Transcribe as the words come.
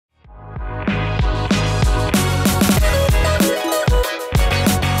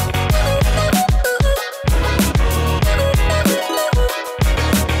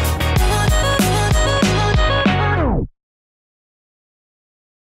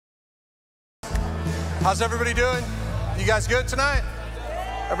How's everybody doing? You guys good tonight?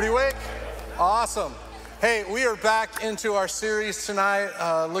 Everybody awake? Awesome. Hey, we are back into our series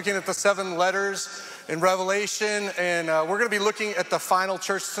tonight, looking at the 7 letters in Revelation, and we're going to be looking at the final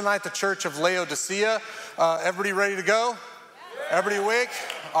church tonight, the church of Laodicea. Everybody ready to go? Everybody awake?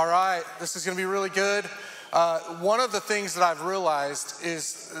 All right, this is going to be really good. One of the things that I've realized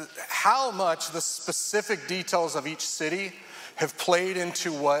is how much the specific details of each city have played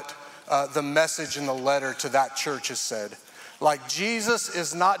into what the message in the letter to that church has said. Like, Jesus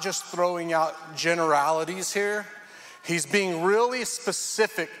is not just throwing out generalities here. He's being really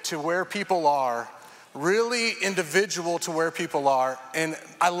specific to where people are, really individual to where people are, and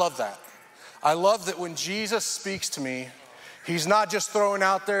I love that. I love that when Jesus speaks to me, he's not just throwing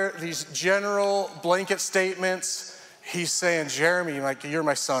out there these general blanket statements. He's saying, Jeremy, like, you're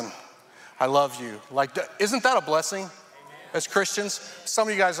my son. I love you. Like, isn't that a blessing? As Christians, some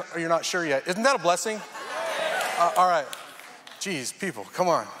of you guys, you're not sure yet. Isn't that a blessing? All right. Geez, people, come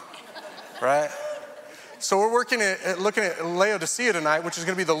on. Right? So we're looking at Laodicea tonight, which is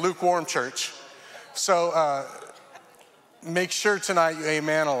going to be the lukewarm church. So make sure tonight you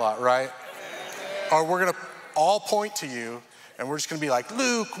amen a lot, right? Or we're going to all point to you, and we're just going to be like,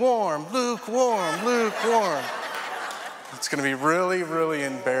 lukewarm, lukewarm, lukewarm. It's going to be really, really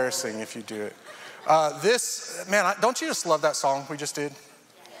embarrassing if you do it. Don't you just love that song we just did?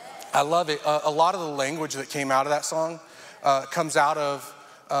 I love it. A lot of the language that came out of that song comes out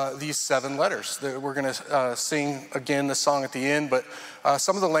of these 7 letters. We're going to sing again the song at the end, but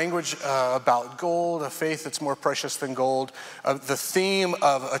some of the language about gold, a faith that's more precious than gold, the theme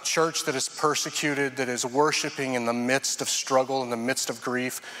of a church that is persecuted, that is worshiping in the midst of struggle, in the midst of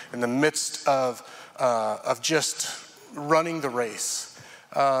grief, in the midst of just running the race.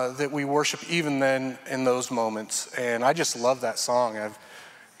 That we worship even then in those moments. And I just love that song. I've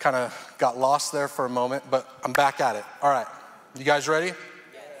kind of got lost there for a moment, but I'm back at it. All right, you guys ready? Yes.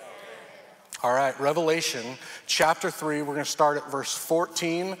 All right, Revelation chapter 3, we're going to start at verse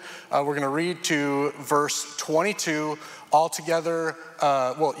 14. We're going to read to verse 22 all together.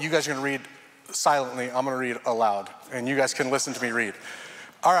 You guys are going to read silently. I'm going to read aloud, and you guys can listen to me read.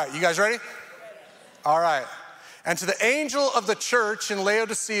 All right, you guys ready? All right. And to the angel of the church in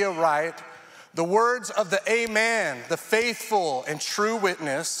Laodicea write, the words of the Amen, the faithful and true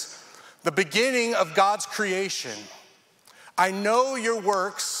witness, the beginning of God's creation. I know your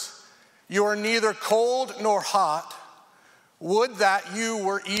works. You are neither cold nor hot. Would that you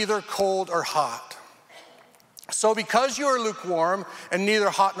were either cold or hot. So because you are lukewarm and neither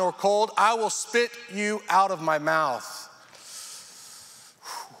hot nor cold, I will spit you out of my mouth.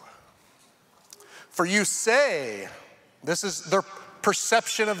 For you say, this is their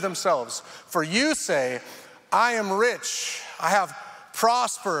perception of themselves. For you say, I am rich, I have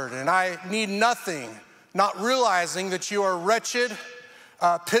prospered, and I need nothing, not realizing that you are wretched,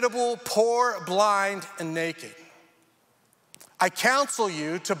 pitiable, poor, blind, and naked. I counsel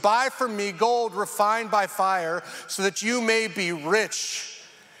you to buy from me gold refined by fire, so that you may be rich,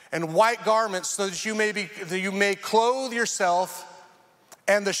 and white garments, so that you may clothe yourself,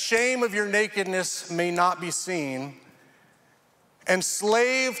 and the shame of your nakedness may not be seen, and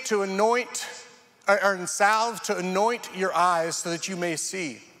salve to anoint your eyes so that you may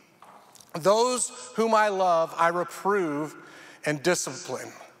see. Those whom I love, I reprove and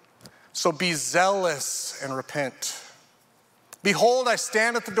discipline. So be zealous and repent. Behold, I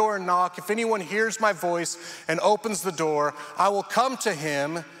stand at the door and knock. If anyone hears my voice and opens the door, I will come to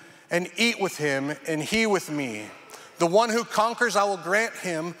him and eat with him, and he with me. The one who conquers, I will grant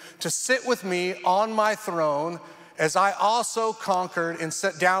him to sit with me on my throne, as I also conquered and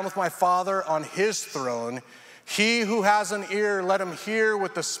sat down with my Father on his throne. He who has an ear, let him hear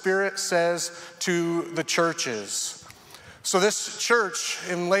what the Spirit says to the churches. So this church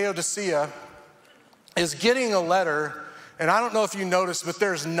in Laodicea is getting a letter, and I don't know if you noticed, but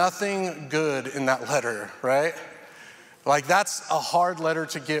there's nothing good in that letter, right? Like, that's a hard letter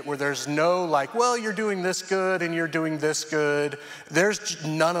to get, where there's no like, well, you're doing this good and you're doing this good. There's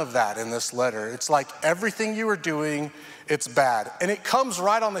none of that in this letter. It's like everything you are doing, it's bad. And it comes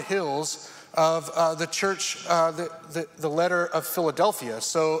right on the heels of the church, the letter of Philadelphia.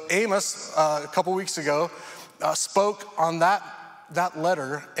 So Amos, a couple weeks ago, spoke on that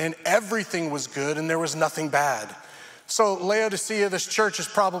letter, and everything was good and there was nothing bad. So Laodicea, this church is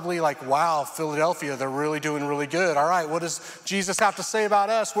probably like, wow, Philadelphia, they're really doing really good. All right, what does Jesus have to say about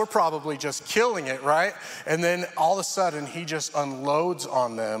us? We're probably just killing it, right? And then all of a sudden, he just unloads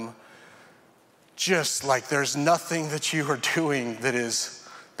on them, just like there's nothing that you are doing that is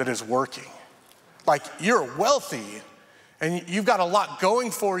working. Like, you're wealthy And you've got a lot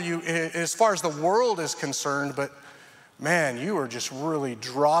going for you as far as the world is concerned, but man, you are just really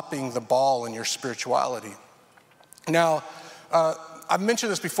dropping the ball in your spirituality. Now, I've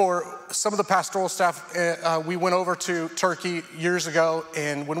mentioned this before. Some of the pastoral staff, we went over to Turkey years ago,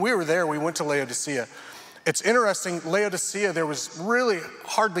 and when we were there, we went to Laodicea. It's interesting, Laodicea, there was really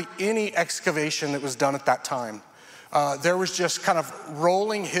hardly any excavation that was done at that time. There was just kind of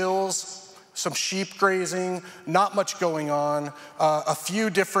rolling hills, some sheep grazing, not much going on. A few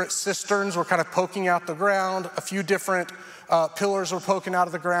different cisterns were kind of poking out the ground. A few different pillars were poking out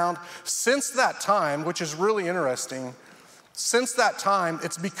of the ground. Since that time, which is really interesting, since that time,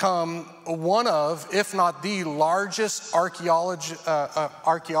 it's become one of, if not the largest archaeologist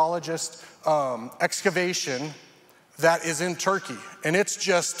excavation that is in Turkey. And it's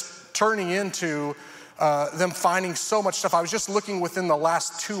just turning into them finding so much stuff. I was just looking within the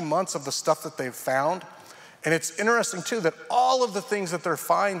last 2 months of the stuff that they've found. And it's interesting too that all of the things that they're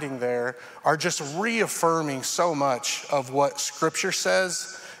finding there are just reaffirming so much of what Scripture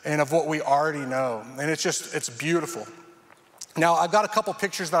says and of what we already know. And it's beautiful. Now, I've got a couple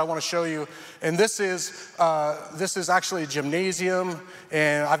pictures that I want to show you, and this is actually a gymnasium,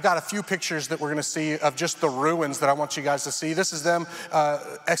 and I've got a few pictures that we're going to see of just the ruins that I want you guys to see. This is them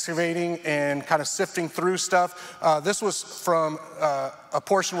excavating and kind of sifting through stuff. This was from a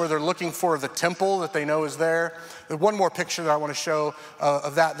portion where they're looking for the temple that they know is there. There's one more picture that I want to show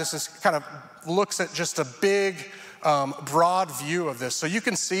of that. This is kind of looks at just a big, broad view of this. So you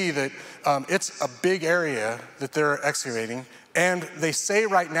can see that it's a big area that they're excavating. And they say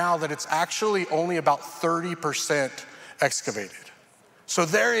right now that it's actually only about 30% excavated. So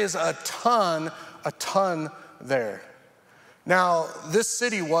there is a ton there. Now, this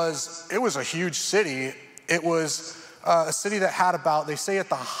city was a huge city. It was a city that had about, they say at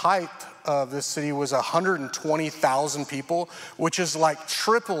the height of this city was 120,000 people, which is like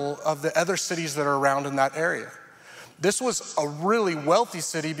triple of the other cities that are around in that area. This was a really wealthy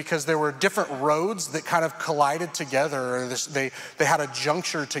city because there were different roads that kind of collided together. They had a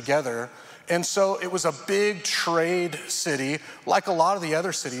juncture together. And so it was a big trade city, like a lot of the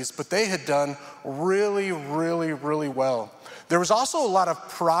other cities, but they had done really, really, really well. There was also a lot of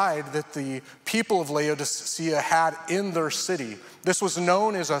pride that the people of Laodicea had in their city. This was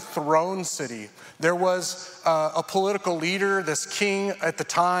known as a throne city. There was a political leader, this king at the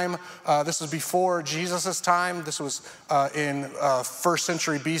time. This was before Jesus' time. This was in 1st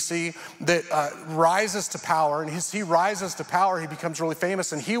century BC, that rises to power. And as he rises to power, he becomes really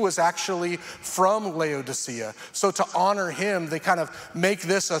famous. And he was actually from Laodicea. So to honor him, they kind of make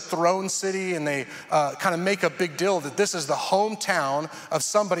this a throne city, and they kind of make a big deal that this is the hometown of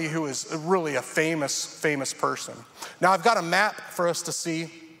somebody who is really a famous person. Now, I've got a map for us to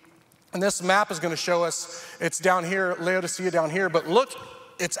see. And this map is going to show us, it's down here, Laodicea down here, but look,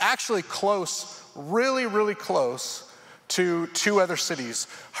 it's actually close, really, really close to two other cities,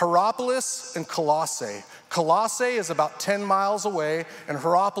 Hierapolis and Colossae. Colossae is about 10 miles away, and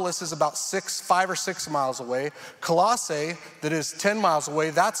Hierapolis is about 5 or 6 miles away. Colossae, that is 10 miles away,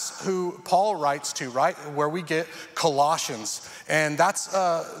 that's who Paul writes to, right? Where we get Colossians. And that's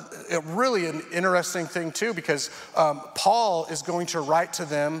really an interesting thing too, because Paul is going to write to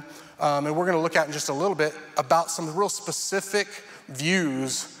them, and we're going to look at in just a little bit, about some real specific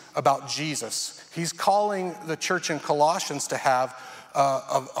views about Jesus. He's calling the church in Colossians to have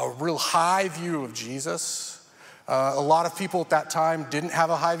a real high view of Jesus. A lot of people at that time didn't have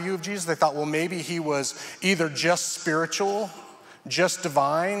a high view of Jesus. They thought, well, maybe he was either just spiritual, just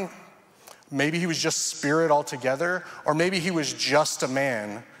divine, maybe he was just spirit altogether, or maybe he was just a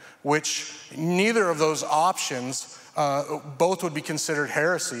man, which neither of those options, both would be considered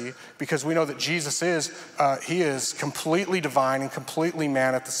heresy, because we know that Jesus he is completely divine and completely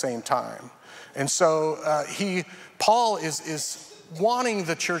man at the same time. And so Paul is wanting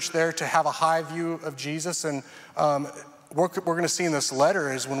the church there to have a high view of Jesus. And we're going to see in this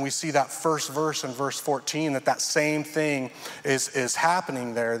letter is when we see that first verse in verse 14, that same thing is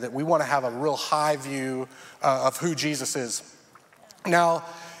happening there, that we want to have a real high view of who Jesus is. Now,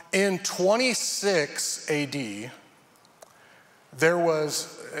 in 26 AD, there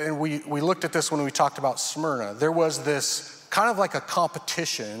was, and we looked at this when we talked about Smyrna, there was this kind of like a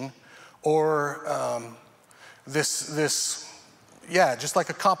competition, or just like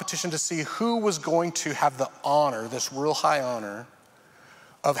a competition to see who was going to have the honor, this real high honor,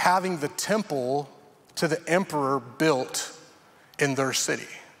 of having the temple to the emperor built in their city.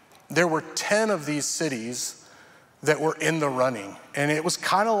 There were 10 of these cities that were in the running, and it was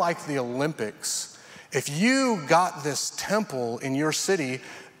kind of like the Olympics. If you got this temple in your city,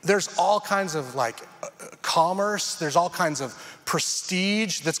 there's all kinds of commerce, there's all kinds of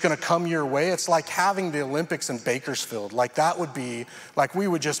prestige that's gonna come your way. It's like having the Olympics in Bakersfield. That would be, we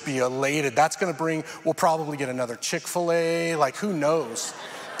would just be elated. That's gonna bring, we'll probably get another Chick-fil-A, who knows?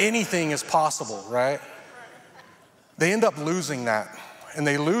 Anything is possible, right? They end up losing that, and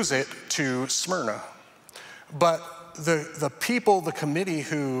they lose it to Smyrna. But the people, the committee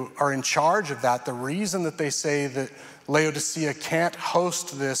who are in charge of that, the reason that they say that Laodicea can't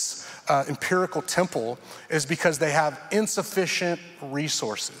host this empirical temple is because they have insufficient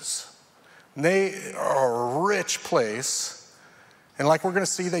resources. And they are a rich place, and like we're gonna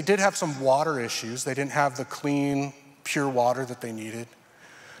see, they did have some water issues. They didn't have the clean, pure water that they needed.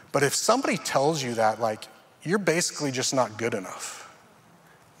 But if somebody tells you that, you're basically just not good enough,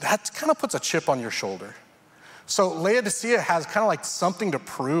 that kind of puts a chip on your shoulder. So Laodicea has kind of something to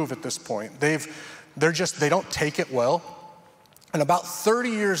prove at this point. They don't take it well. And about 30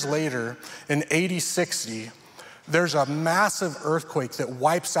 years later, in AD 60, there's a massive earthquake that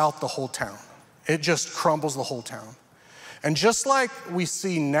wipes out the whole town. It just crumbles the whole town. And just like we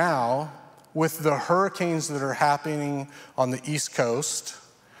see now with the hurricanes that are happening on the East Coast,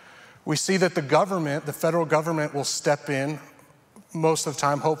 we see that the government, the federal government, will step in most of the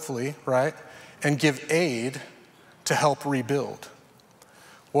time, hopefully, right, and give aid to help rebuild.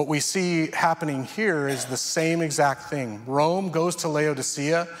 What we see happening here is the same exact thing. Rome goes to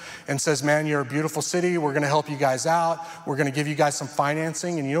Laodicea and says, man, you're a beautiful city. We're gonna help you guys out. We're gonna give you guys some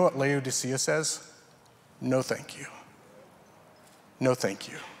financing. And you know what Laodicea says? No, thank you. No, thank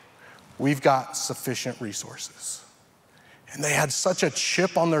you. We've got sufficient resources. And they had such a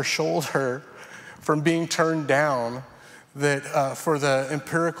chip on their shoulder from being turned down that for the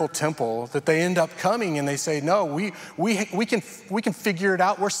empirical temple, that they end up coming and they say, no, we can figure it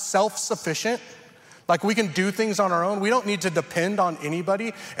out. We're self-sufficient. We can do things on our own. We don't need to depend on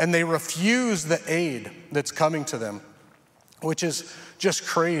anybody. And they refuse the aid that's coming to them, which is just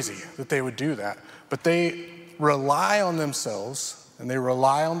crazy that they would do that. But they rely on themselves, and they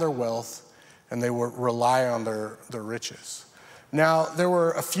rely on their wealth, and they rely on their riches. Now, there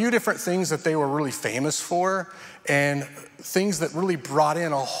were a few different things that they were really famous for, and things that really brought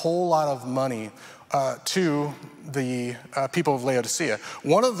in a whole lot of money to the people of Laodicea.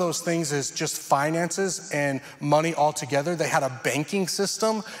 One of those things is just finances and money altogether. They had a banking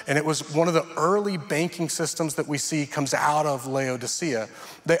system, and it was one of the early banking systems that we see comes out of Laodicea.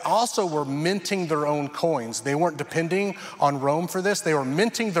 They also were minting their own coins. They weren't depending on Rome for this. They were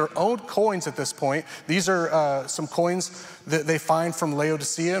minting their own coins at this point. These are some coins that they find from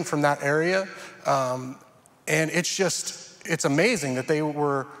Laodicea and from that area. And it's amazing that they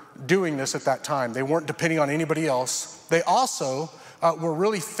were doing this at that time. They weren't depending on anybody else. They also were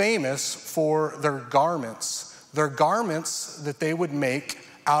really famous for their garments. Their garments that they would make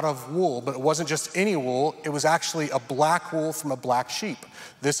out of wool, but it wasn't just any wool. It was actually a black wool from a black sheep.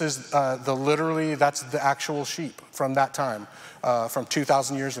 This is that's the actual sheep from that time, from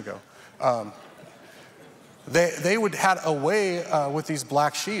 2,000 years ago. They would had a way with these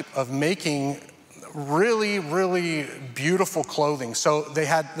black sheep of making really, really beautiful clothing. So they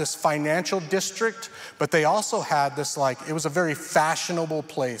had this financial district, but they also had this it was a very fashionable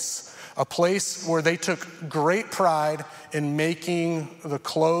place, a place where they took great pride in making the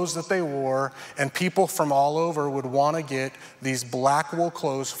clothes that they wore, and people from all over would want to get these black wool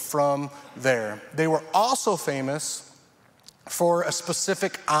clothes from there. They were also famous for a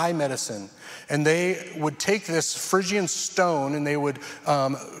specific eye medicine. And they would take this Phrygian stone and they would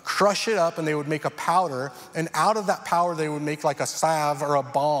crush it up and they would make a powder. And out of that powder, they would make a salve or a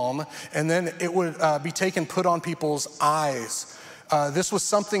balm. And then it would be taken, put on people's eyes. This was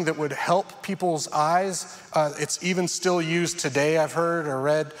something that would help people's eyes. It's even still used today. I've heard or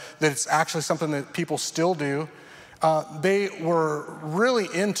read that it's actually something that people still do. They were really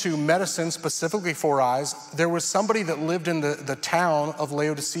into medicine specifically for eyes. There was somebody that lived in the town of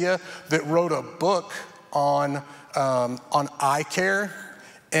Laodicea that wrote a book on eye care,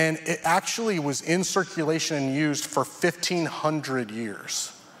 and it actually was in circulation and used for 1,500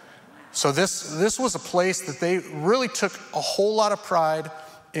 years. So this was a place that they really took a whole lot of pride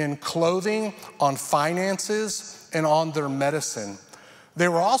in clothing, on finances, and on their medicine. They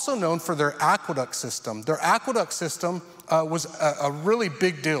were also known for their aqueduct system. Their aqueduct system was a really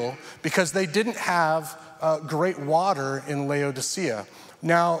big deal because they didn't have great water in Laodicea.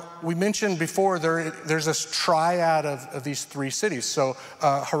 Now, we mentioned before there's this triad of these three cities. So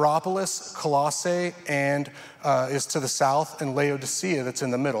Hierapolis, Colossae, and is to the south, and Laodicea that's in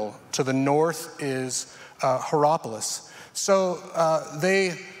the middle. To the north is Hierapolis. So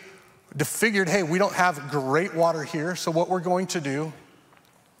they figured, hey, we don't have great water here, so what we're going to do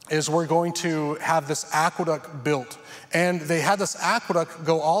is we're going to have this aqueduct built. And they had this aqueduct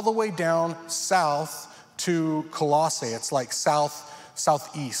go all the way down south to Colossae. It's like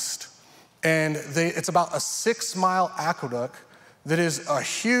southeast. And it's about a 6-mile aqueduct that is a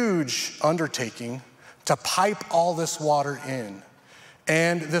huge undertaking to pipe all this water in.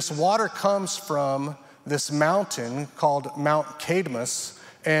 And this water comes from this mountain called Mount Cadmus,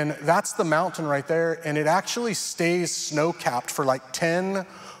 and that's the mountain right there, and it actually stays snow-capped for like 10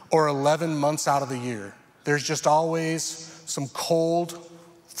 or 11 months out of the year. There's just always some cold,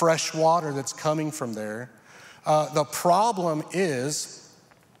 fresh water that's coming from there. The problem is,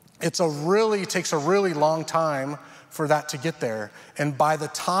 it takes a really long time for that to get there. And by the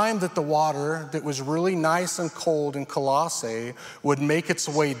time that the water that was really nice and cold in Colossae would make its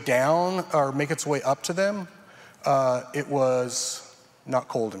way down or make its way up to them, it was not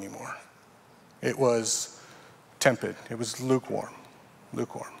cold anymore. It was tepid. It was lukewarm.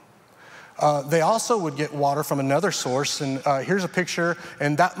 They also would get water from another source, and here's a picture,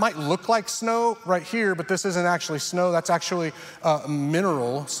 and that might look like snow right here, but this isn't actually snow. That's actually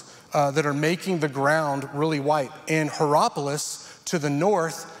minerals that are making the ground really white. And Hierapolis to the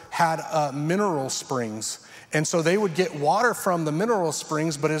north had mineral springs. And so they would get water from the mineral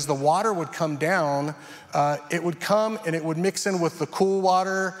springs, but as the water would come down, it would come and it would mix in with the cool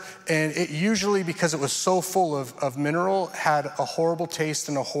water. And it usually, because it was so full of mineral, had a horrible taste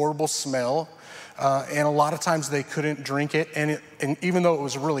and a horrible smell. And a lot of times they couldn't drink it. And even though it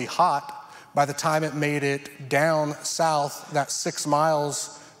was really hot, by the time it made it down south, that 6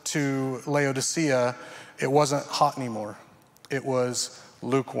 miles to Laodicea, it wasn't hot anymore. It was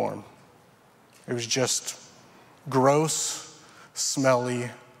lukewarm. It was just gross, smelly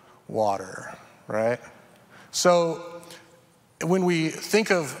water, right? So when we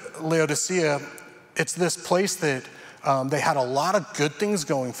think of Laodicea, it's this place that they had a lot of good things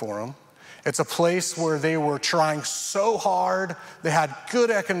going for them. It's a place where they were trying so hard. They had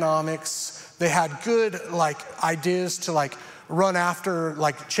good economics. They had good ideas to run after,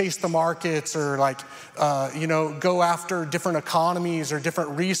 chase the markets or go after different economies or different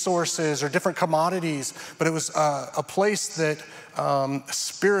resources or different commodities. But it was a place that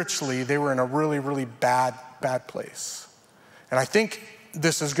spiritually they were in a really, really bad place. And I think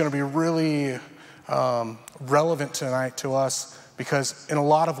this is going to be really relevant tonight to us because in a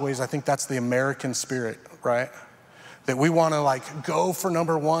lot of ways, I think that's the American spirit, right? That we want to go for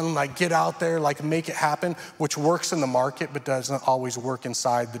number one, get out there, make it happen, which works in the market, but doesn't always work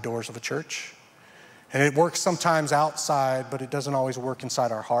inside the doors of a church. And it works sometimes outside, but it doesn't always work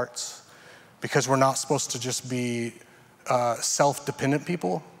inside our hearts because we're not supposed to just be self-dependent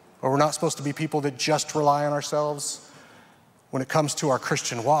people, or we're not supposed to be people that just rely on ourselves. When it comes to our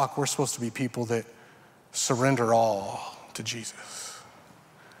Christian walk, we're supposed to be people that surrender all to Jesus,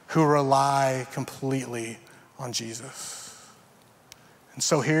 who rely completely on Jesus. And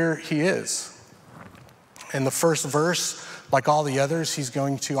so here he is. In the first verse, like all the others, he's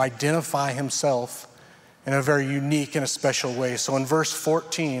going to identify himself in a very unique and a special way. So in verse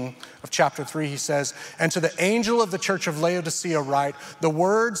 14 of chapter 3, he says, "And to the angel of the church of Laodicea write the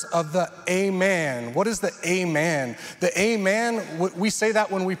words of the Amen." What is the Amen? The Amen, we say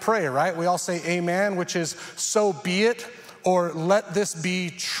that when we pray, right? We all say Amen, which is so be it, or let this be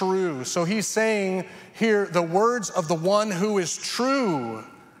true. So he's saying here the words of the one who is true,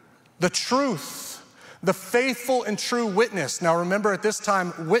 the truth, the faithful and true witness. Now remember, at this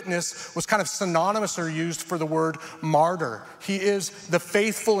time, witness was kind of synonymous or used for the word martyr. He is the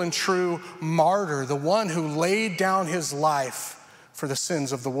faithful and true martyr, the one who laid down his life for the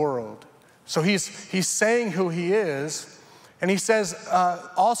sins of the world. So he's saying who he is, and he says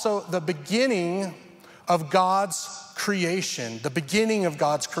also the beginning of God's creation, the beginning of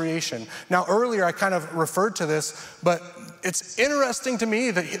God's creation. Now earlier I kind of referred to this, but it's interesting to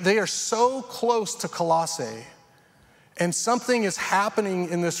me that they are so close to Colossae, and something is happening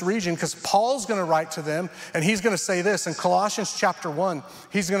in this region because Paul's going to write to them, and he's going to say this in Colossians chapter 1.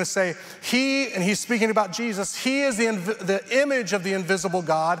 He's going to say, and he's speaking about Jesus, he is the image of the invisible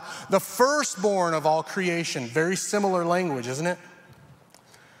God, the firstborn of all creation. Very similar language, isn't it?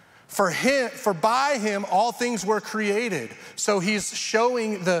 For by him all things were created. So he's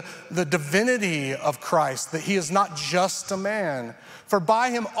showing the divinity of Christ, that he is not just a man. For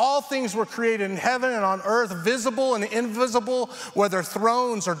by him all things were created in heaven and on earth, visible and invisible, whether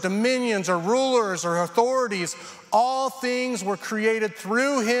thrones or dominions or rulers or authorities, all things were created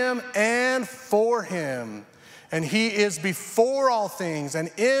through him and for him. And he is before all things, and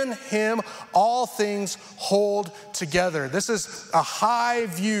in him all things hold together. This is a high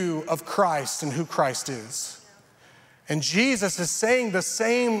view of Christ and who Christ is. And Jesus is saying the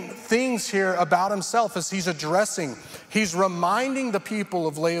same things here about himself as he's addressing. He's reminding the people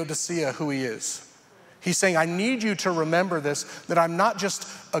of Laodicea who he is. He's saying, I need you to remember this, that I'm not just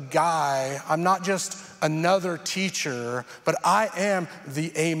a guy, I'm not just another teacher, but I am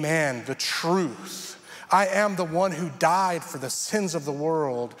the Amen, the truth. I am the one who died for the sins of the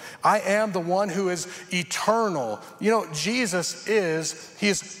world. I am the one who is eternal. You know, Jesus he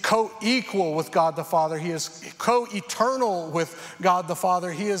is co-equal with God the Father. He is co-eternal with God the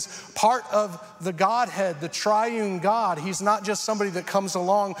Father. He is part of the Godhead, the triune God. He's not just somebody that comes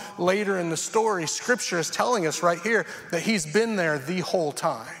along later in the story. Scripture is telling us right here that he's been there the whole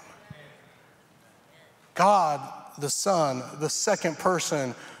time. God, the Son, the second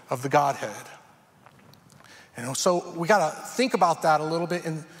person of the Godhead. And so we got to think about that a little bit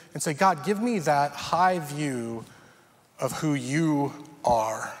and say, God, give me that high view of who you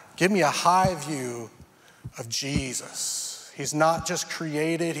are. Give me a high view of Jesus. He's not just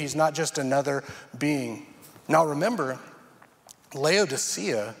created. He's not just another being. Now remember,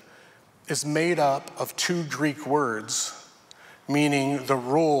 Laodicea is made up of two Greek words, meaning the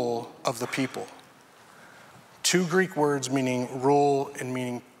rule of the people. Two Greek words meaning rule and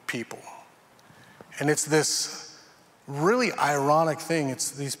meaning people. And it's this really ironic thing.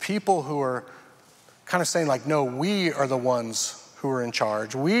 It's these people who are kind of saying like, no, we are the ones who are in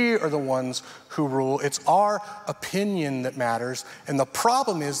charge. We are the ones who rule. It's our opinion that matters. And the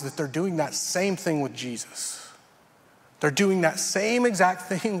problem is that they're doing that same thing with Jesus. They're doing that same exact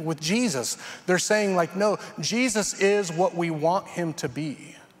thing with Jesus. They're saying like, no, Jesus is what we want him to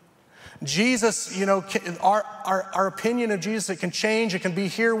be. Jesus, you know, our opinion of Jesus, it can change. It can be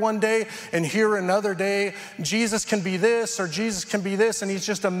here one day and here another day. Jesus can be this or Jesus can be this, and he's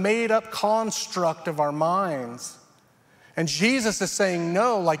just a made-up construct of our minds. And Jesus is saying,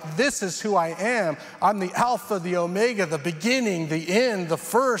 no, like this is who I am. I'm the Alpha, the Omega, the beginning, the end, the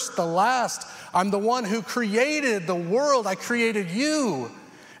first, the last. I'm the one who created the world. I created you.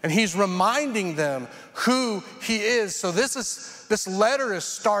 And he's reminding them who he is. So this letter is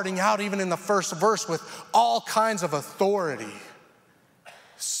starting out even in the first verse with all kinds of authority.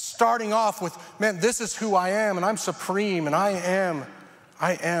 Starting off with, man, this is who I am, and I'm supreme, and I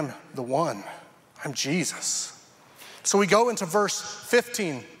am the one. I'm Jesus. So we go into verse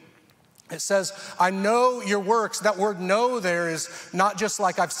 15. It says, I know your works. That word know there is not just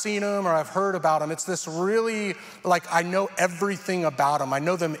like I've seen them or I've heard about them. It's this really like I know everything about them. I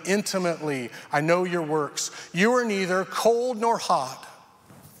know them intimately. I know your works. You are neither cold nor hot.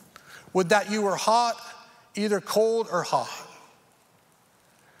 Would that you were hot, either cold or hot.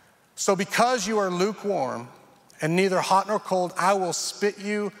 So because you are lukewarm and neither hot nor cold, I will spit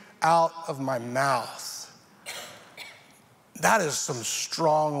you out of my mouth. That is some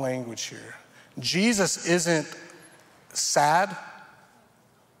strong language here. Jesus isn't sad.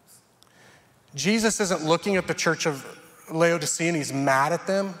 Jesus isn't looking at the church of Laodicea and he's mad at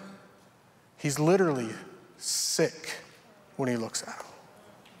them. He's literally sick when he looks at them.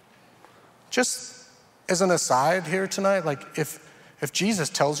 Just as an aside here tonight, like if Jesus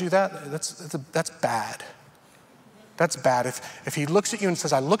tells you that, that's bad. That's bad. If he looks at you and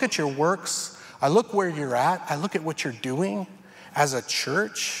says, I look at your works, I look where you're at, I look at what you're doing as a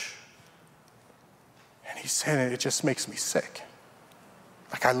church, and he's saying it just makes me sick.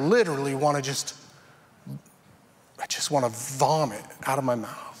 Like I literally want to I just want to vomit out of my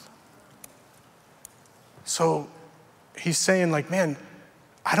mouth. So he's saying like, man,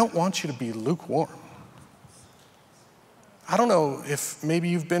 I don't want you to be lukewarm. I don't know if maybe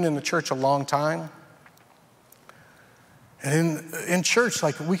you've been in the church a long time. And in church,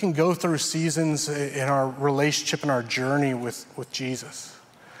 like we can go through seasons in our relationship and our journey with Jesus.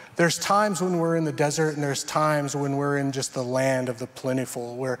 There's times when we're in the desert and there's times when we're in just the land of the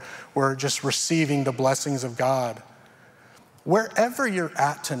plentiful, where we're just receiving the blessings of God. Wherever you're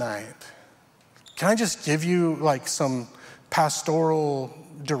at tonight, can I just give you like some pastoral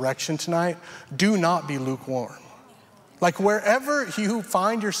direction tonight? Do not be lukewarm. Like wherever you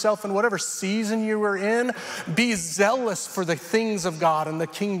find yourself in whatever season you are in, be zealous for the things of God and the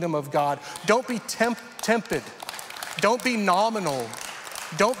kingdom of God. Don't be tempted. Don't be nominal.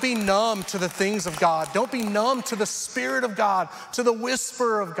 Don't be numb to the things of God. Don't be numb to the Spirit of God, to the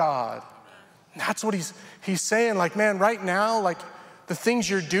whisper of God. And that's what he's saying. Like, man, right now, like the things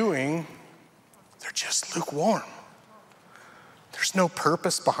you're doing, they're just lukewarm. There's no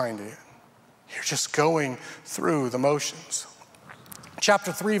purpose behind it. You're just going through the motions.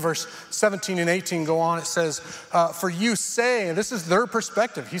 Chapter 3, verse 17 and 18 go on. It says, for you say, and this is their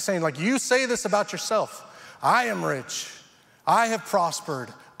perspective. He's saying like, you say this about yourself. I am rich. I have prospered.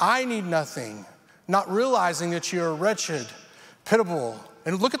 I need nothing. not realizing that you're wretched, pitiable.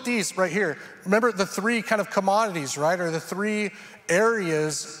 And look at these right here. Remember the three kind of commodities, right? Or the three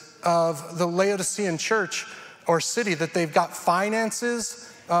areas of the Laodicean church or city, that they've got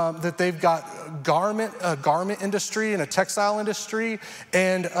finances, that they've got garment industry and a textile industry,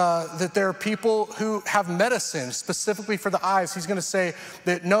 and that there are people who have medicine specifically for the eyes. He's gonna say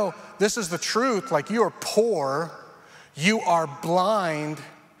that, no, this is the truth. Like, you are poor, you are blind,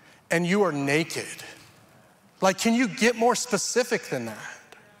 and you are naked. Like, can you get more specific than that?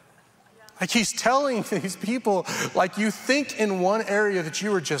 Like, he's telling these people, like, you think in one area that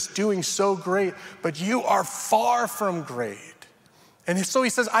you are just doing so great, but you are far from great. And so he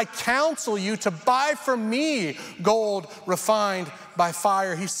says, I counsel you to buy from me gold refined by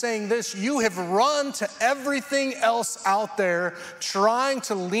fire. He's saying this: you have run to everything else out there, trying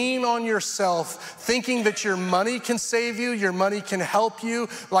to lean on yourself, thinking that your money can save you, your money can help you,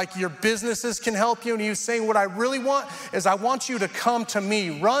 like your businesses can help you. And he's saying, what I really want is I want you to come to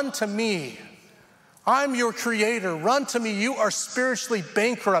me, run to me. I'm your creator, run to me. You are spiritually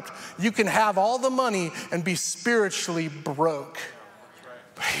bankrupt. You can have all the money and be spiritually broke.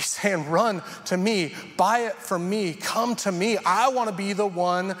 He's saying, run to me, buy it from me, come to me. I want to be the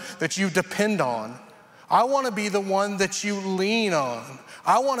one that you depend on. I want to be the one that you lean on.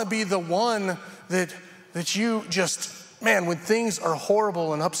 I want to be the one that you just, man, when things are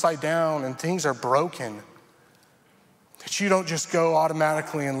horrible and upside down and things are broken, that you don't just go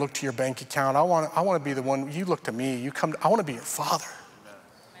automatically and look to your bank account. I want to be the one, you look to me, you come, I want to be your father.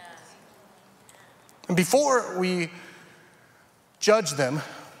 And before we judge them,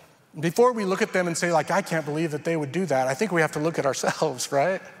 before we look at them and say, like, I can't believe that they would do that, I think we have to look at ourselves,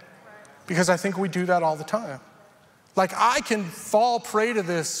 right? Because I think we do that all the time. Like, I can fall prey to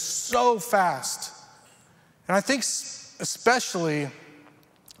this so fast. And I think especially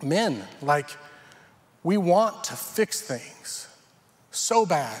men, like, we want to fix things so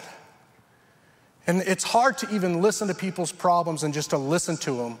bad. And it's hard to even listen to people's problems and just to listen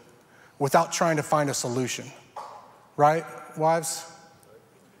to them without trying to find a solution. Right, wives?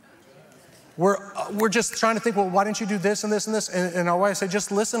 We're just trying to think, well, why didn't you do this and this and this? And our wives say,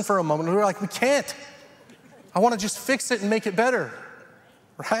 just listen for a moment. And we're like, we can't. I want to just fix it and make it better,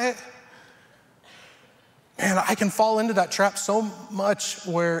 right? Man, I can fall into that trap so much,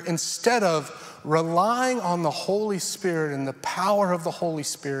 where instead of relying on the Holy Spirit and the power of the Holy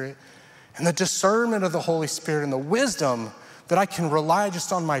Spirit and the discernment of the Holy Spirit and the wisdom, that I can rely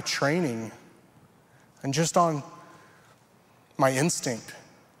just on my training and just on my instinct.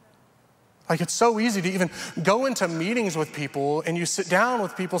 Like, it's so easy to even go into meetings with people, and you sit down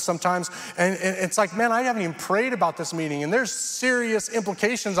with people sometimes, and it's like, man, I haven't even prayed about this meeting, and there's serious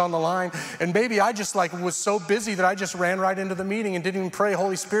implications on the line, and maybe I just like was so busy that I just ran right into the meeting and didn't even pray.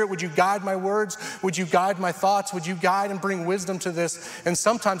 Holy Spirit, would you guide my words? Would you guide my thoughts? Would you guide and bring wisdom to this? And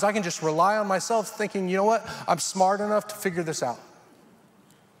sometimes I can just rely on myself, thinking, you know what? I'm smart enough to figure this out.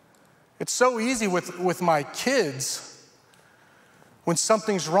 It's so easy with my kids, when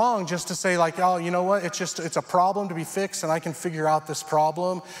something's wrong, just to say, like, oh, you know what? It's a problem to be fixed, and I can figure out this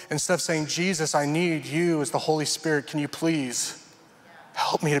problem. Instead of saying, Jesus, I need you as the Holy Spirit. Can you please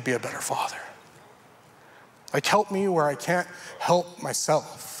help me to be a better father? Like, help me where I can't help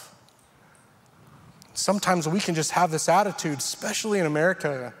myself. Sometimes we can just have this attitude, especially in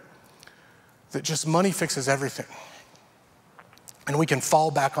America, that just money fixes everything. And we can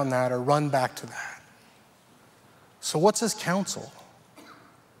fall back on that or run back to that. So what's his counsel?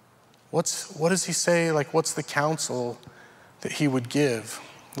 What does he say? Like, what's the counsel that he would give?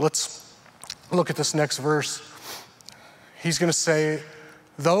 Let's look at this next verse. He's going to say,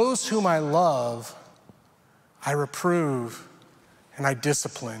 those whom I love, I reprove and I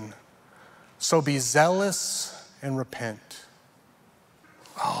discipline. So be zealous and repent.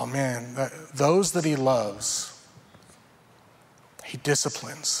 Oh man, those that he loves, he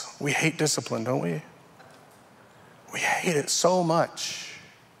disciplines. We hate discipline, don't we? We hate it so much.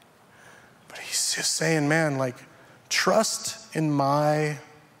 But he's just saying, man, like, trust in my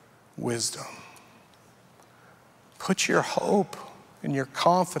wisdom. Put your hope and your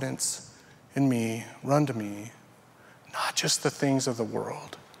confidence in me. Run to me, not just the things of the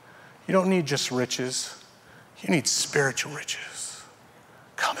world. You don't need just riches. You need spiritual riches.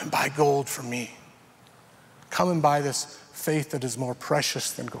 Come and buy gold from me. Come and buy this faith that is more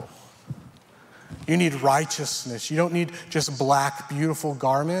precious than gold. You need righteousness. You don't need just black, beautiful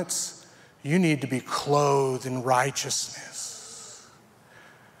garments. You need to be clothed in righteousness.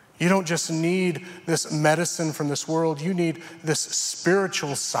 You don't just need this medicine from this world. You need this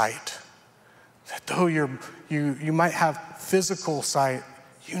spiritual sight. That though you might have physical sight,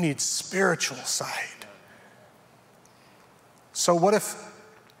 You need spiritual sight. So what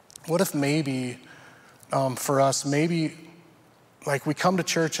if maybe for us, maybe like we come to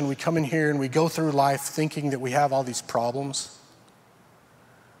church and we come in here and we go through life thinking that we have all these problems?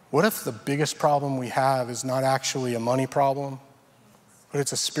 What if the biggest problem we have is not actually a money problem, but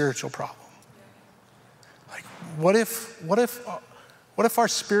it's a spiritual problem? Like, what if our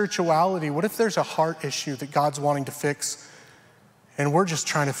spirituality, what if there's a heart issue that God's wanting to fix and we're just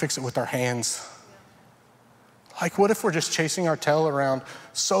trying to fix it with our hands? Like, what if we're just chasing our tail around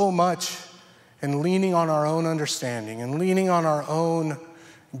so much and leaning on our own understanding and leaning on our own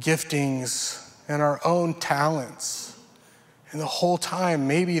giftings and our own talents? And the whole time,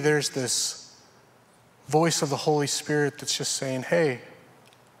 maybe there's this voice of the Holy Spirit that's just saying, hey,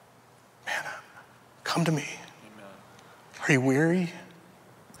 man, come to me. Amen. Are you weary?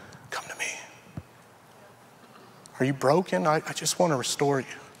 Come to me. Are you broken? I just want to restore you.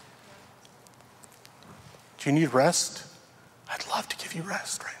 Do you need rest? I'd love to give you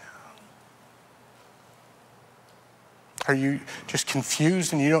rest right now. Are you just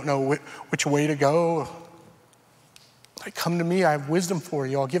confused and you don't know which way to go? Like, come to me. I have wisdom for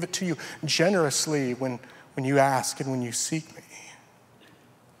you. I'll give it to you generously when you ask and when you seek me.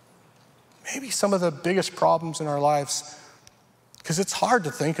 Maybe some of the biggest problems in our lives, because it's hard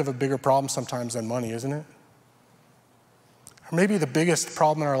to think of a bigger problem sometimes than money, isn't it? Or maybe the biggest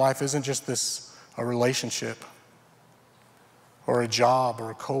problem in our life isn't just a relationship or a job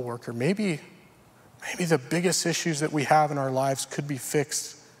or a coworker. Maybe the biggest issues that we have in our lives could be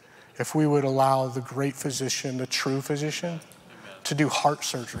fixed if we would allow the great physician, the true physician, Amen, to do heart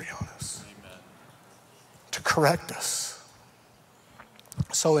surgery on us, Amen, to correct us.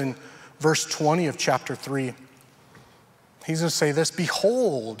 So in verse 20 of chapter 3, he's going to say this: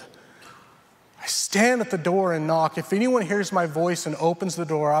 behold, I stand at the door and knock. If anyone hears my voice and opens the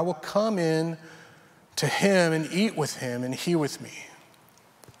door, I will come in to him and eat with him and he with me.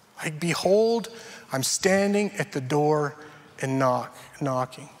 Like, behold, I'm standing at the door and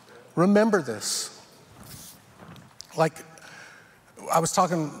knocking. Remember this. Like, I was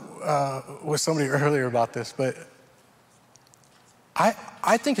talking with somebody earlier about this, but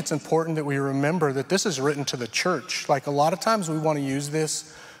I think it's important that we remember that this is written to the church. Like, a lot of times we want to use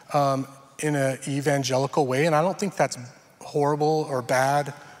this in an evangelical way, and I don't think that's horrible or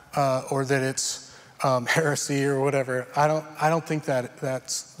bad or that it's heresy or whatever. I don't think that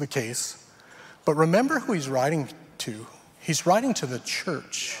that's the case. But remember who he's writing to. He's writing to the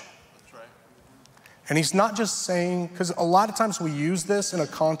church. That's right. And he's not just saying, because a lot of times we use this in a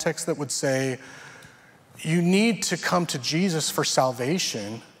context that would say, you need to come to Jesus for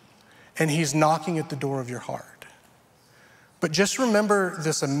salvation, and he's knocking at the door of your heart. But just remember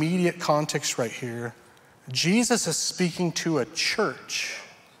this immediate context right here. Jesus is speaking to a church,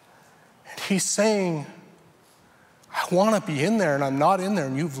 and he's saying, I want to be in there, and I'm not in there,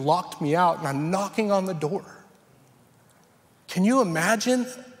 and you've locked me out, and I'm knocking on the door. Can you imagine?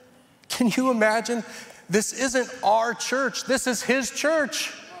 Can you imagine? This isn't our church. This is his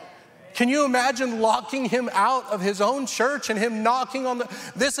church. Can you imagine locking him out of his own church and him knocking on the...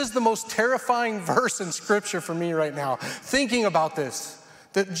 This is the most terrifying verse in Scripture for me right now, thinking about this.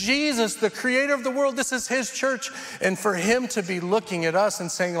 That Jesus, the creator of the world, this is his church. And for him to be looking at us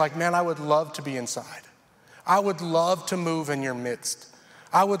and saying, like, man, I would love to be inside. I would love to move in your midst.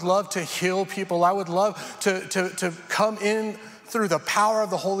 I would love to heal people. I would love to come in through the power of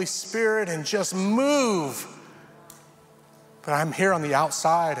the Holy Spirit and just move. But I'm here on the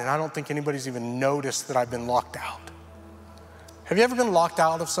outside, and I don't think anybody's even noticed that I've been locked out. Have you ever been locked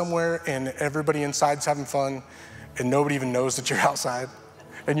out of somewhere and everybody inside's having fun and nobody even knows that you're outside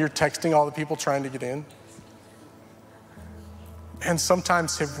and you're texting all the people trying to get in? And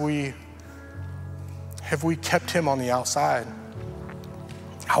sometimes have we kept him on the outside?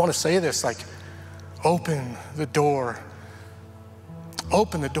 I want to say this, like, open the door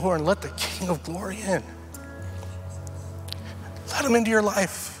and let the King of Glory in. Let him into your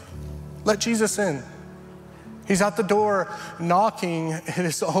life. Let Jesus in. He's at the door knocking at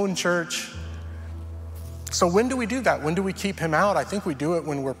his own church. So when do we do that? When do we keep him out? I think we do it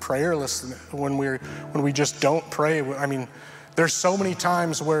when we're prayerless, when we just don't pray. I mean, there's so many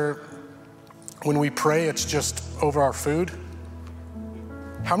times where when we pray, it's just over our food.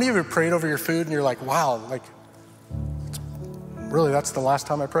 How many of you prayed over your food and you're like, wow, like, really, that's the last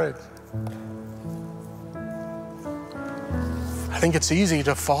time I prayed? I think it's easy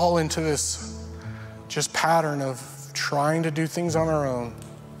to fall into this just pattern of trying to do things on our own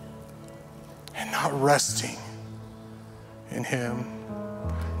and not resting in him.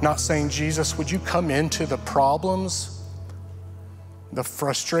 Not saying, Jesus, would you come into the problems the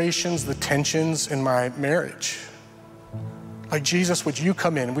frustrations, the tensions in my marriage. Like, Jesus, would you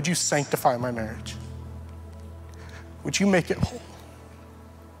come in? Would you sanctify my marriage? Would you make it whole?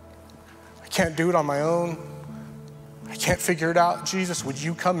 I can't do it on my own. I can't figure it out. Jesus, would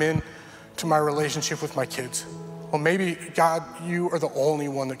you come in to my relationship with my kids? Well, maybe, God, you are the only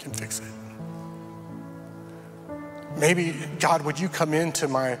one that can fix it. Maybe, God, would you come into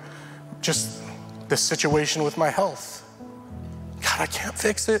the situation with my health? God, I can't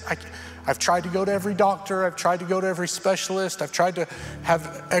fix it. I've tried to go to every doctor. I've tried to go to every specialist. I've tried to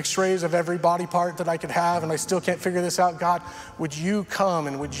have x-rays of every body part that I could have, and I still can't figure this out. God, would you come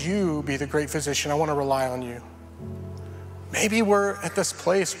and would you be the great physician? I want to rely on you. Maybe we're at this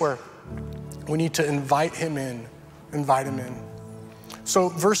place where we need to invite him in. So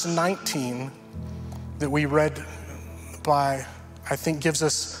verse 19 that we read by, I think, gives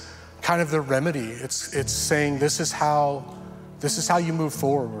us kind of the remedy. It's saying this is how you move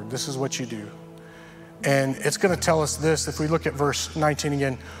forward. This is what you do. And it's going to tell us this, if we look at verse 19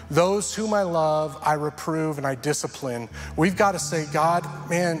 again, those whom I love, I reprove and I discipline. We've got to say, God,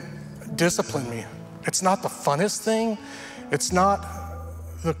 man, discipline me. It's not the funnest thing. It's not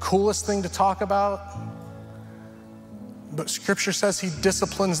the coolest thing to talk about. But Scripture says he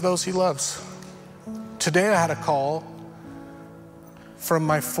disciplines those he loves. Today I had a call from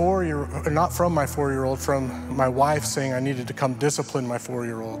my from my wife saying I needed to come discipline my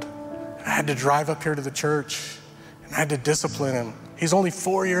 4-year-old. I had to drive up here to the church and I had to discipline him. He's only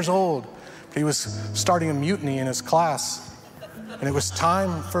 4 years old, but he was starting a mutiny in his class. And it was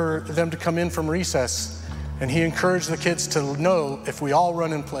time for them to come in from recess. And he encouraged the kids to know if we all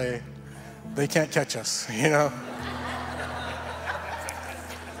run and play, they can't catch us, you know?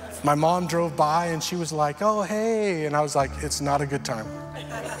 My mom drove by and she was like, oh, hey. And I was like, it's not a good time.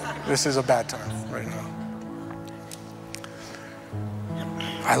 This is a bad time right now.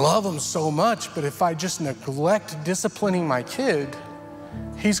 I love him so much, but if I just neglect disciplining my kid,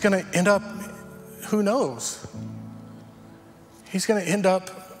 he's gonna end up, who knows? He's gonna end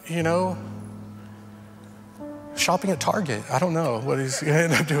up, shopping at Target. I don't know what he's gonna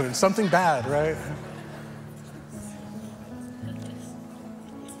end up doing. Something bad, right?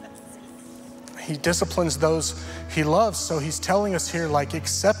 He disciplines those he loves. So he's telling us here, like,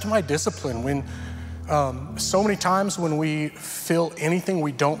 accept my discipline. When so many times when we feel anything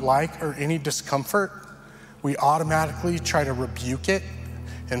we don't like or any discomfort, we automatically try to rebuke it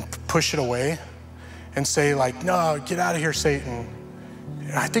and push it away and say, like, no, get out of here, Satan.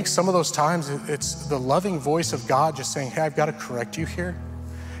 And I think some of those times it's the loving voice of God just saying, hey, I've got to correct you here.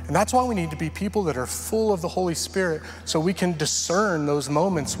 And that's why we need to be people that are full of the Holy Spirit, so we can discern those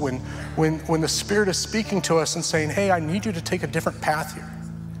moments when the Spirit is speaking to us and saying, hey, I need you to take a different path here.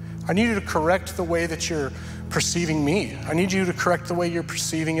 I need you to correct the way that you're perceiving me. I need you to correct the way you're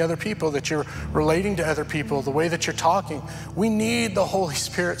perceiving other people, that you're relating to other people, the way that you're talking. We need the Holy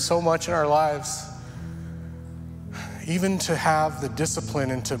Spirit so much in our lives, even to have the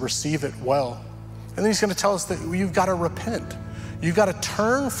discipline and to receive it well. And then he's going to tell us that you've got to repent. You've got to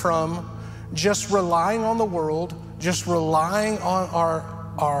turn from just relying on the world, just relying on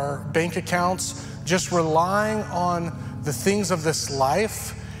our bank accounts, just relying on the things of this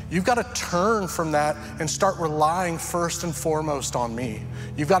life. You've got to turn from that and start relying first and foremost on me.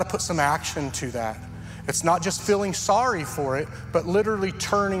 You've got to put some action to that. It's not just feeling sorry for it, but literally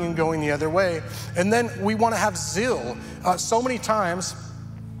turning and going the other way. And then we want to have zeal. So many times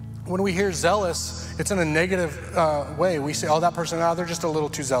when we hear zealous, it's in a negative way. We say, oh, that person, they're just a little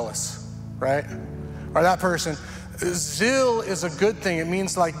too zealous, right? Or that person. Zeal is a good thing. It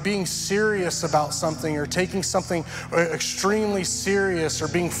means like being serious about something, or taking something extremely serious, or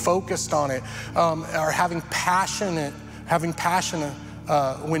being focused on it, or having passion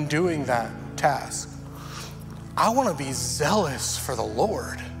when doing that task. I want to be zealous for the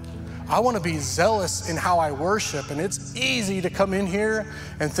Lord. I want to be zealous in how I worship. And it's easy to come in here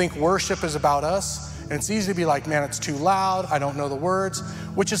and think worship is about us. And it's easy to be like, man, it's too loud. I don't know the words,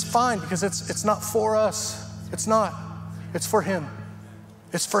 which is fine, because it's not for us. It's not. It's for him.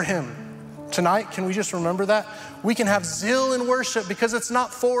 It's for him. Tonight, can we just remember that? We can have zeal in worship because it's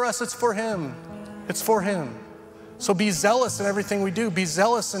not for us, it's for him. It's for him. So be zealous in everything we do. Be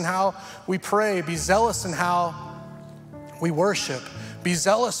zealous in how we pray. Be zealous in how we worship. Be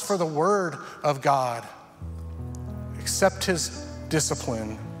zealous for the word of God. Accept his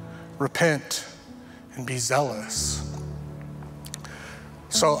discipline. Repent and be zealous.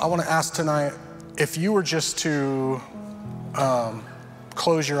 So I want to ask tonight, if you were just to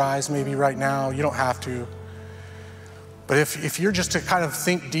close your eyes maybe right now, you don't have to, but if you're just to kind of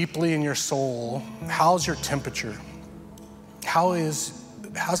think deeply in your soul, how's your temperature?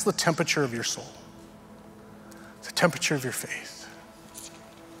 how's the temperature of your soul? The temperature of your faith.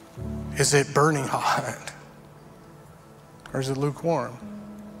 Is it burning hot? Or is it lukewarm?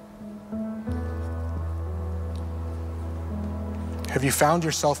 Have you found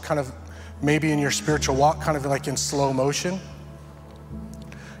yourself kind of maybe in your spiritual walk kind of like in slow motion?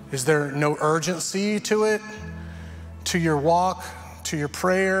 Is there no urgency to it, to your walk, to your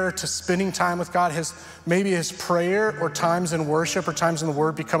prayer, to spending time with God? Has prayer or times in worship or times in the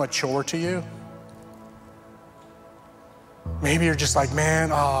Word become a chore to you? Maybe you're just like,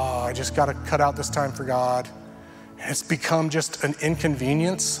 man, I just got to cut out this time for God. And it's become just an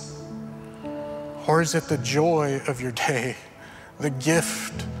inconvenience. Or is it the joy of your day, the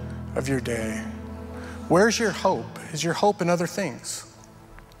gift of your day? Where's your hope? Is your hope in other things?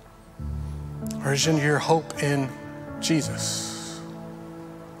 Or is your hope in Jesus?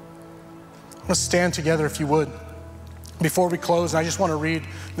 Let's stand together if you would. Before we close, I just want to read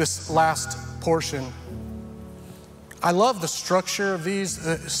this last portion. I love the structure of these,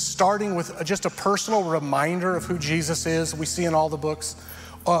 starting with just a personal reminder of who Jesus is. We see in all the books,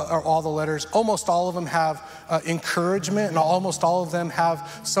 or all the letters, almost all of them have encouragement, and almost all of them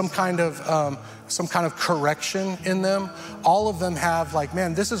have some kind of correction in them. All of them have like,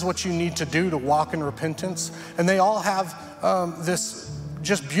 man, this is what you need to do to walk in repentance. And they all have this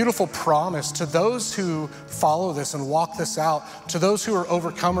just beautiful promise to those who follow this and walk this out, to those who are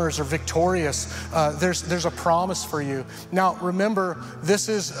overcomers or victorious. There's a promise for you. Now, remember, this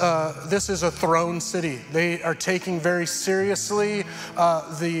is a throne city. They are taking very seriously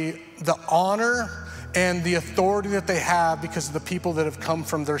the honor and the authority that they have because of the people that have come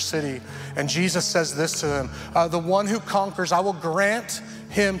from their city. And Jesus says this to them, the one who conquers, I will grant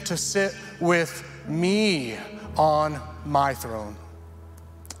him to sit with me on my throne,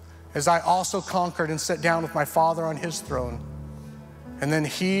 as I also conquered and sat down with my Father on his throne. And then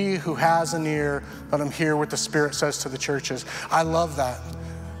he who has an ear, let him hear what the Spirit says to the churches. I love that.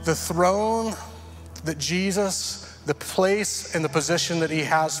 The throne that Jesus, the place and the position that he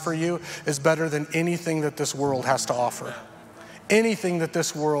has for you is better than anything that this world has to offer. Anything that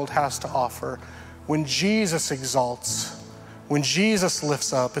this world has to offer. When Jesus exalts, when Jesus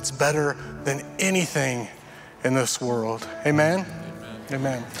lifts up, it's better than anything in this world. Amen?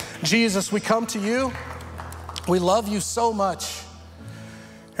 Amen. Jesus, we come to you. We love you so much.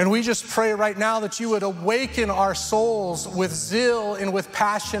 And we just pray right now that you would awaken our souls with zeal and with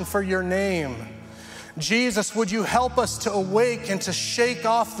passion for your name. Jesus, would you help us to awake and to shake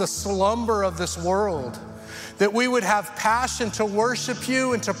off the slumber of this world? That we would have passion to worship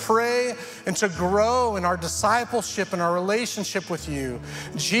you and to pray and to grow in our discipleship and our relationship with you.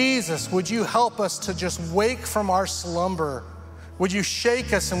 Jesus, would you help us to just wake from our slumber? Would you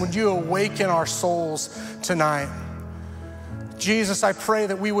shake us and would you awaken our souls tonight? Jesus, I pray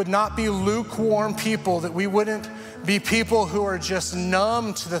that we would not be lukewarm people, that we wouldn't be people who are just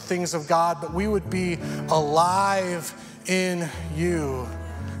numb to the things of God, but we would be alive in you.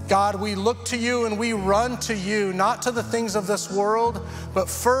 God, we look to you and we run to you, not to the things of this world, but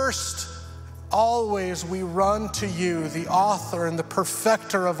first, always we run to you, the author and the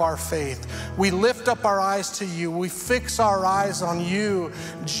perfecter of our faith. We lift up our eyes to you. We fix our eyes on you,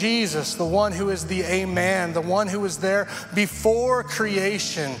 Jesus, the one who is the Amen, the one who was there before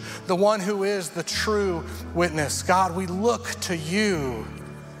creation, the one who is the true witness. God, we look to you,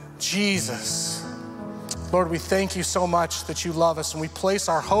 Jesus. Lord, we thank you so much that you love us, and we place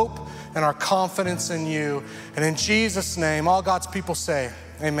our hope and our confidence in you. And in Jesus' name, all God's people say,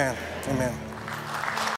 amen, amen.